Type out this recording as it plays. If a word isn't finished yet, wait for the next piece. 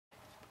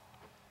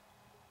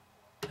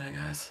today,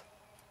 guys?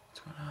 What's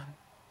going on?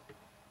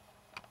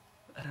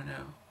 I don't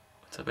know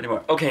what's up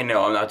anymore. Okay,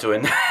 no, I'm not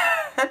doing that.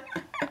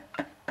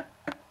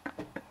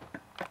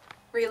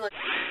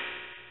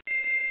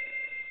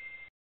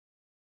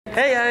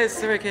 Hey guys,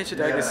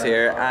 Shadarkness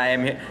here.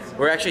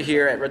 We're actually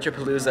here at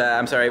Retropalooza.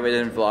 I'm sorry we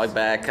didn't vlog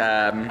back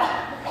at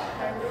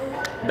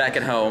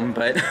home,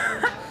 but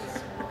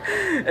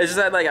it's just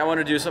that like I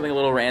wanted to do something a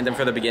little random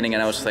for the beginning,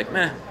 and I was just like,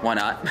 meh, why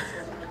not?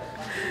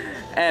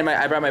 And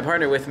I brought my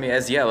partner with me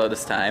as Yellow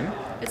this time.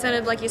 It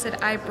sounded like you said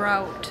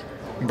eyebrowed.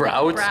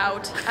 Browed?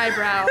 Browed.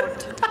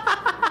 Eyebrowed.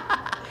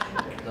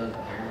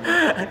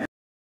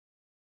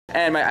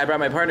 And I brought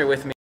my partner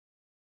with me.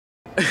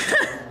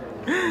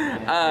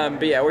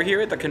 But yeah, we're here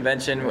at the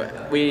convention.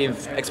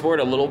 We've explored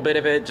a little bit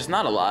of it, just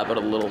not a lot, but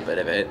a little bit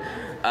of it.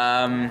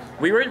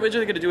 We were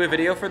originally going to do a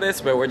video for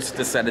this, but we're just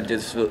decided to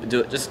just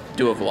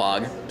do a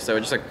vlog. So we're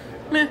just like,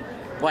 meh,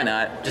 why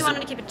not? We wanted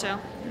to keep it chill.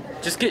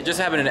 Just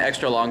having an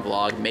extra long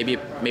vlog, maybe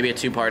a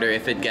two-parter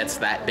if it gets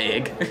that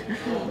big.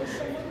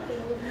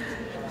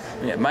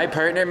 Yeah, my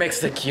partner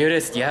makes the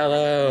cutest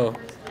Yellow.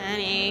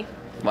 Annie.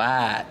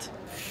 What?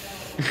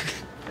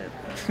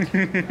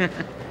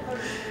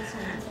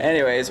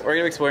 Anyways, we're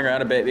gonna be exploring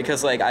around a bit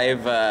because like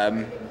I've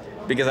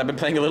been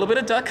playing a little bit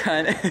of Duck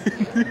Hunt.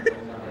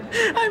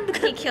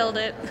 He killed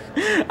it.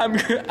 I'm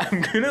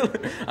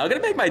gonna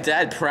make my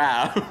dad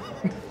proud.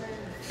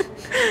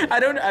 I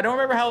don't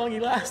remember how long he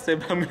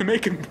lasted, but I'm gonna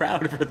make him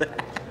proud for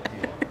that.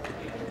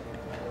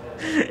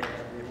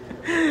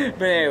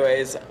 But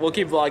anyways, we'll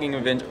keep vlogging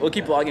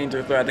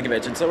throughout the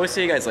convention. So we'll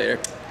see you guys later.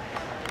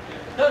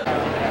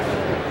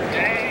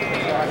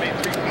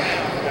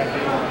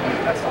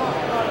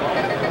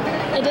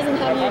 It doesn't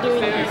have you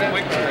doing it.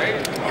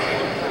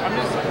 I'm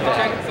just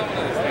checking some of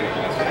this.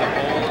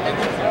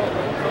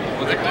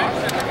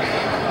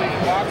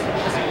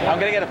 I'm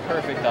gonna get a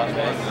perfect on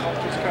this.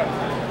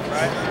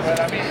 Right? But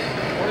I mean,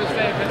 what is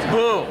that?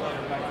 Boom!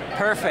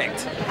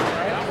 Perfect.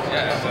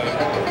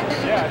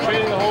 Yeah, I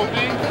traded the whole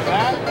thing for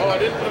that. Oh, I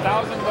did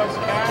 $1,000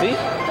 cash. See?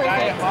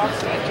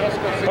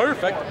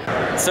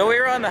 Perfect. So we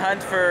were on the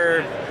hunt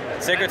for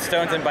Sacred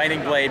Stones and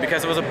Binding Blade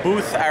because it was a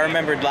booth I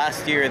remembered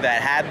last year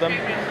that had them,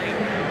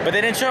 but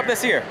they didn't show up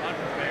this year.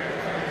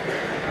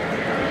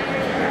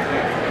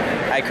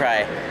 I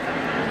cry.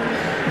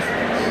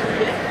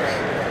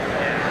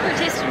 Ooh,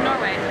 Taste of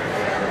Norway.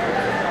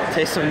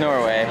 Taste of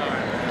Norway.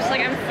 Just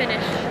like I'm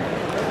finished.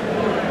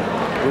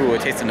 Ooh, a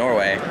taste of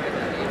Norway.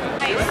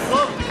 Nice.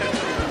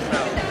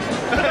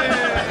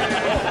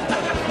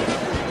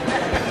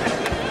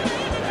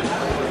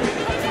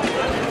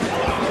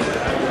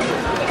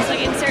 It's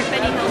like insert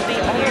Benny Hill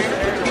baby here.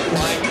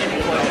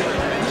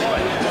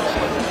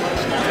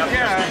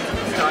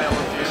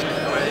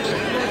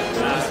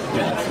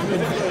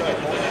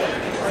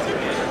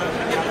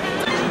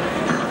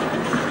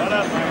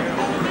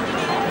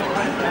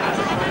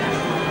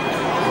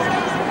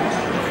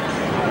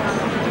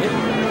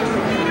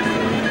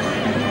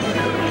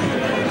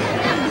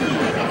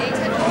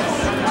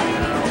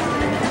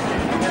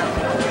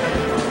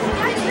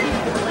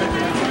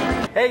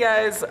 Hey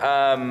guys,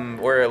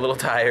 we're a little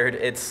tired.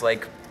 It's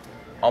like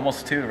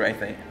almost 2 I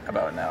think,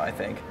 about now, I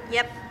think.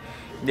 Yep.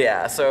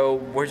 Yeah, so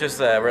we're just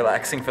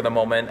relaxing for the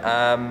moment.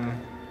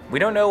 We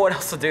don't know what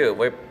else to do.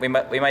 We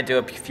might do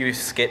a few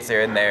skits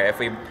here and there if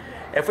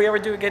we ever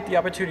do get the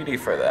opportunity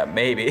for them,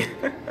 maybe.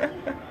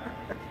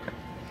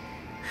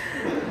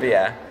 But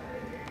yeah,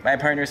 my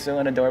partner's still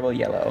an adorable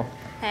Yellow.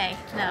 Hey,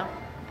 no.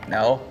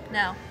 No.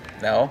 No.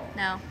 No.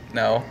 No.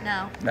 No.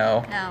 No.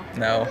 No. No.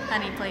 No.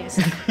 Honey, please.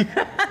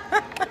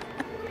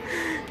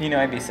 You know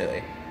I'd be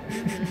silly.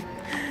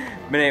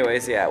 But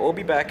anyways, yeah, we'll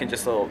be back in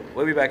just a little.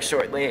 We'll be back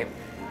shortly. We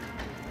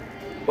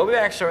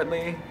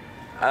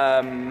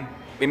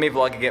may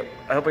vlog again.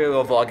 I hope we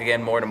will vlog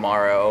again more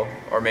tomorrow,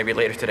 or maybe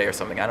later today or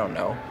something. I don't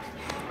know.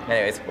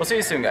 Anyways, we'll see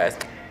you soon, guys.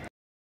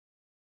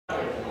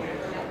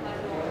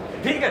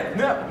 Pika,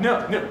 no,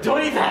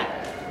 don't eat that.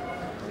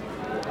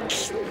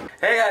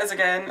 Hey guys,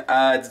 again.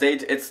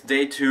 It's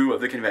day 2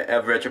 of the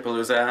of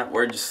Retropalooza.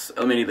 We're just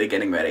immediately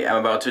getting ready. I'm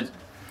about to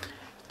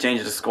change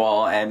it to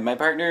Squall, and my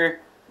partner,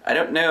 I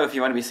don't know if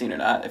you want to be seen or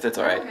not, if that's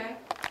alright.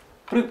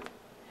 Okay.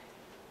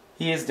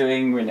 He is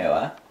doing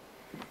Rinoa.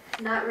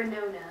 Not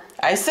Rinoa.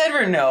 I said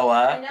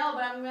Rinoa. I know,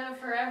 but I'm gonna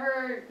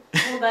forever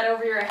hold that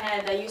over your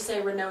head that you say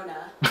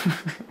Rinoa.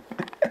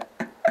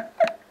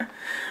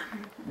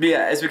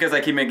 Yeah, it's because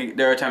I keep making,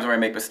 there are times where I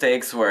make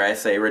mistakes where I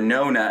say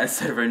Rinoa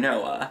instead of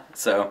Rinoa,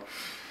 so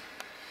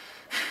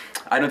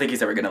I don't think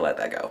he's ever gonna let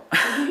that go.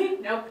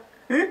 Nope.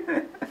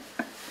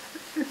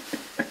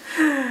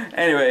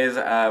 Anyways,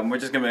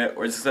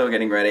 we're just still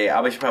getting ready.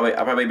 I'll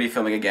probably be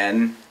filming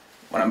again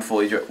when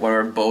when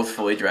we're both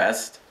fully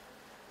dressed,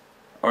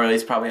 or at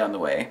least probably on the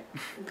way.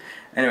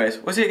 Anyways,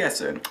 we'll see you guys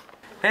soon.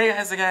 Hey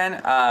guys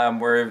again.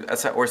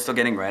 We're still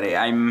getting ready.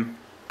 I'm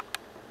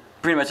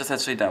pretty much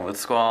essentially done with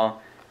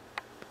Squall.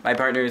 My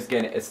partner is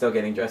still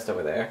getting dressed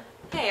over there.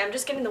 Hey, I'm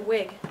just getting the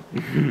wig.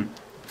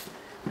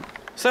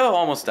 So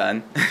almost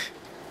done.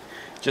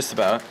 Just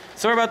about.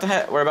 So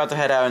we're about to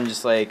head out in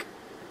just like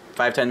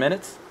 5-10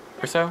 minutes.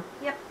 or so.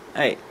 Yep.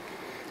 Alright.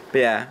 But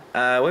yeah,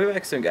 we'll be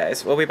back soon,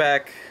 guys. We'll be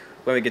back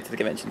when we get to the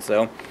convention,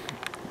 so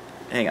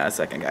hang on a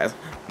second, guys.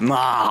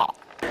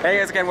 Hey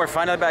guys, again, we're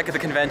finally back at the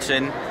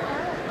convention.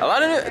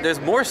 There's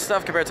more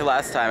stuff compared to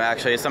last time,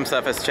 actually. Some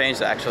stuff has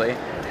changed, actually,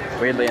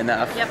 weirdly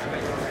enough. Yep.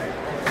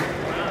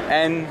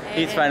 And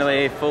he's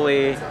finally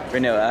fully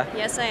Rinoa.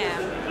 Yes, I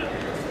am.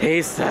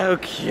 He's so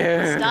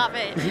cute. Stop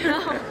it.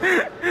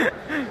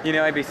 You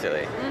know, I'd be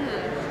silly.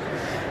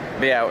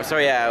 But yeah, so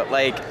yeah,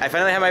 like, I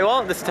finally have my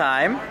wallet this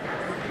time.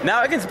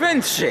 Now I can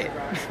spend shit.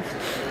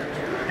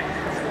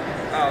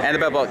 And the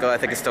belt buckle, I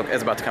think,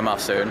 is about to come off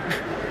soon.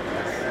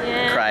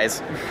 Yeah.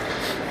 Cries.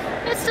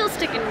 It's still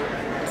sticking.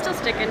 It's still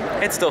sticking.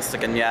 It's still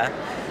sticking, yeah.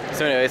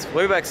 So anyways,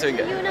 we'll be back soon,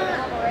 guys.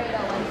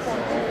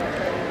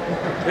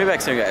 We'll be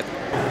back soon, guys.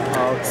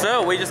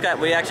 So we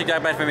actually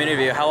got back from an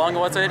interview. How long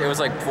was it? It was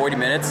like 40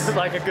 minutes.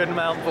 Like a good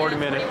amount, 40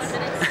 minutes.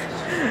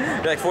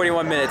 Like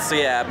 41 minutes. So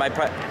yeah, my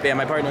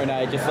partner and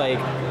I just like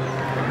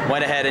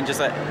went ahead and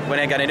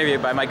got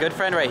interviewed by my good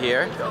friend right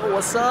here. Yo,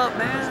 what's up,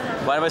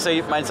 man? Mind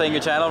saying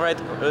your channel really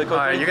quickly?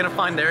 Alright, you're gonna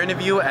find their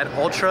interview at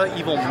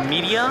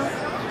UltraEvilMedia,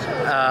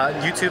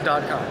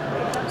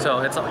 YouTube.com. So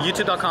it's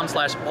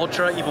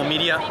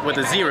youtube.com/UltraEvilMedia with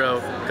a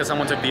 0 because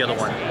someone took the other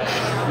one.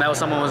 And that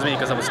was me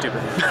because I was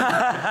stupid.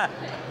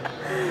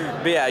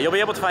 But yeah, you'll be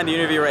able to find the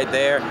interview right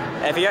there.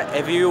 If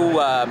you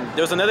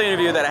there was another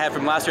interview that I had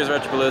from last year's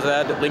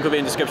Retropalooza. The link will be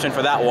in the description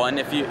for that one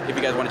if you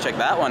guys want to check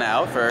that one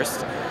out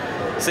first.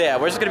 So yeah,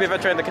 we're just gonna be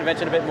venturing the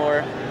convention a bit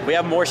more. We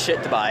have more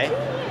shit to buy.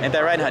 Ain't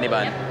that right, honey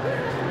bun?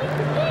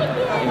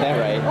 Ain't that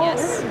right?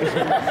 Yes.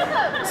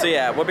 So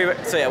yeah, we'll be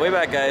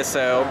back, guys.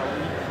 So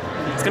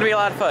it's gonna be a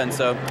lot of fun.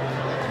 So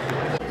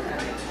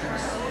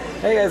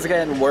hey guys,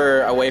 again,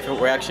 we're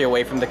actually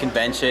away from the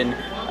convention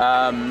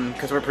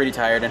because we're pretty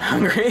tired and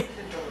hungry.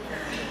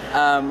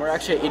 We're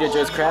actually at Eat at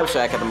Joe's Crab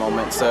Shack at the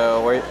moment,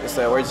 so we're just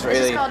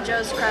really. It's called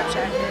Joe's Crab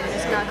Shack.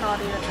 It's not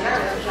called Eat at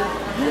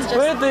Joe's. It's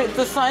just. But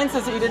the sign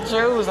says Eat at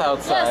Joe's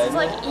outside.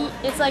 Yes,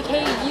 it's like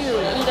hey you,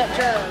 eat at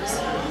Joe's.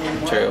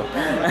 True.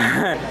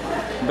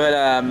 But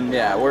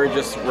yeah, we're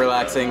just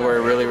relaxing.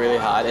 We're really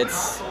hot.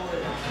 It's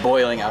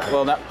boiling out.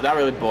 Well, not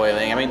really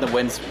boiling. I mean, the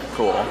wind's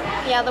cool.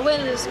 Yeah, the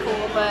wind is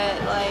cool,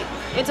 but like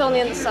it's only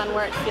in the sun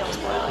where it feels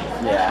boiling.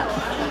 Yeah.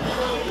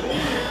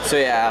 So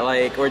yeah,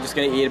 like we're just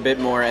gonna eat a bit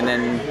more, and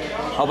then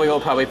hopefully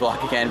we'll probably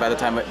vlog again by the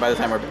time we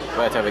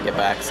get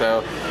back.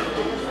 So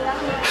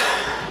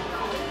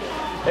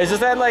it's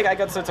just that like I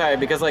got so tired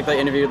because like the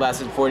interview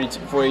lasted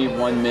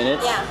 41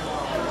 minutes. Yeah.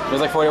 It was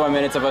like 41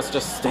 minutes of us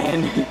just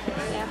standing.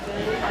 Yeah.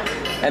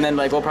 And then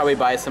like we'll probably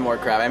buy some more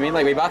crap. I mean,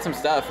 like we bought some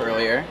stuff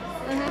earlier.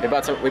 We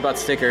bought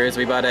stickers.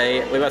 We bought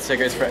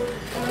stickers for.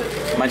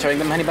 Mind showing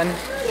them, honey bun?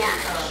 Yeah.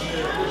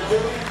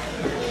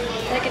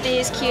 Look at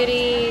these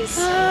cuties.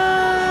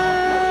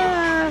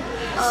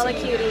 All the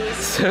cuties.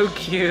 So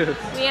cute.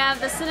 We have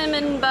the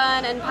cinnamon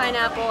bun and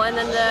pineapple, and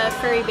then the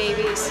furry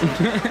babies.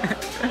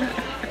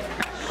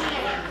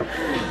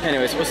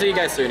 Anyways, we'll see you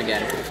guys soon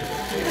again.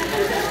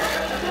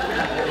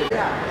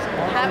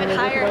 Have it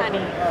higher,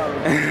 honey.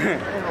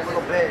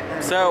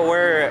 So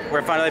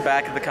we're finally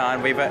back at the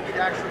con.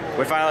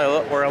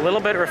 We're a little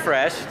bit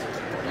refreshed,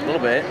 a little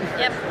bit.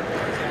 Yep.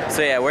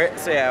 So yeah,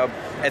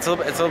 it's a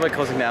little bit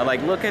closing down.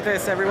 Like look at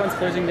this, everyone's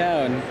closing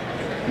down.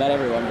 Not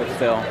everyone, but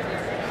still.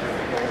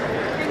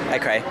 I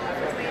cry.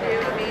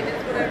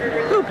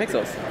 Ooh,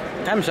 pixels.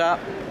 Time shop.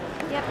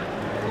 Yep.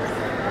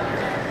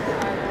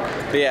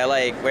 But yeah,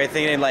 like we're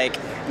thinking like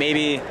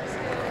maybe.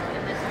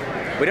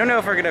 We don't know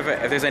if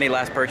there's any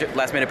last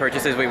minute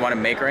purchases we want to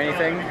make or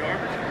anything.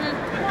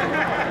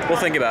 We'll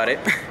think about it.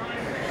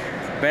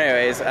 But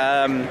anyways,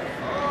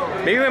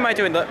 maybe we might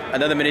do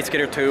another mini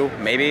skit or two.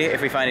 Maybe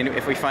if we find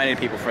any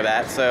people for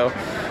that. So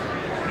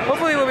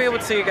hopefully we'll be able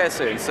to see you guys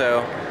soon.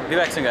 So be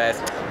back soon,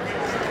 guys.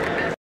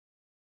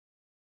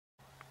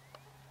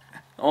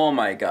 Oh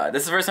my god,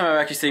 this is the first time I'm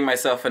actually seeing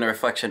myself in a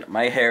reflection.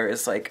 My hair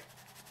is like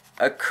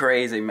a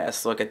crazy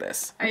mess. Look at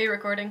this. Are you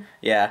recording?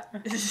 Yeah.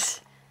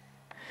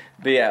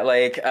 But yeah,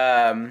 like,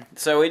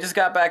 so we just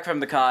got back from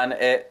the con.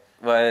 It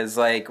was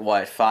like,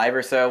 what, 5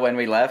 or so when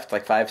we left?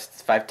 Like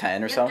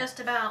 5:10 or so?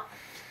 Just about.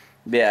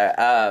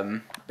 Yeah,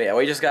 but yeah,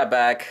 we just got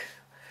back.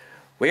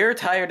 We were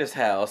tired as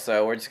hell,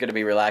 so we're just gonna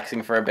be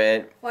relaxing for a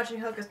bit. Watching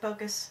Hocus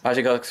Pocus.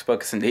 Watching Hocus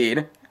Pocus,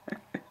 indeed.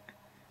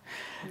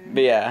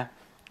 But yeah,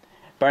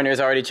 Barner's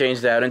already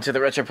changed out into the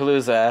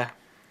Retropalooza.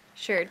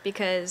 Sure,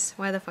 because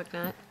why the fuck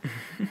not?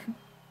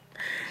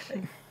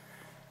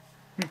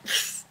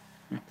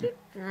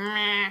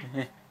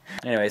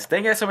 Anyways,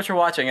 thank you guys so much for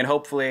watching, and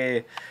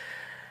hopefully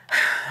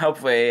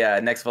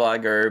next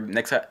vlog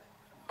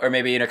or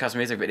maybe in a custom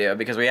music video,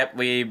 because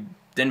we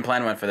didn't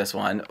plan one for this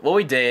one. Well,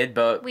 we did,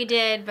 but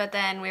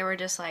then we were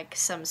just like,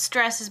 some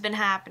stress has been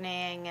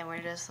happening, and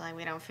we're just like,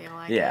 we don't feel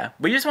like it.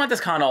 We just want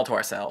this con all to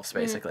ourselves,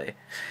 basically.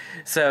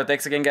 So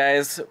thanks again,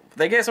 guys.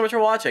 Thank you guys so much for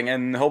watching,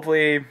 and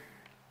hopefully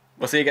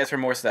we'll see you guys for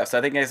more stuff.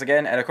 So thank you guys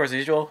again, and of course, as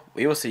usual,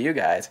 we will see you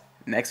guys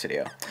next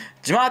video.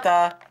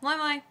 Jimata! Moi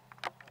moi!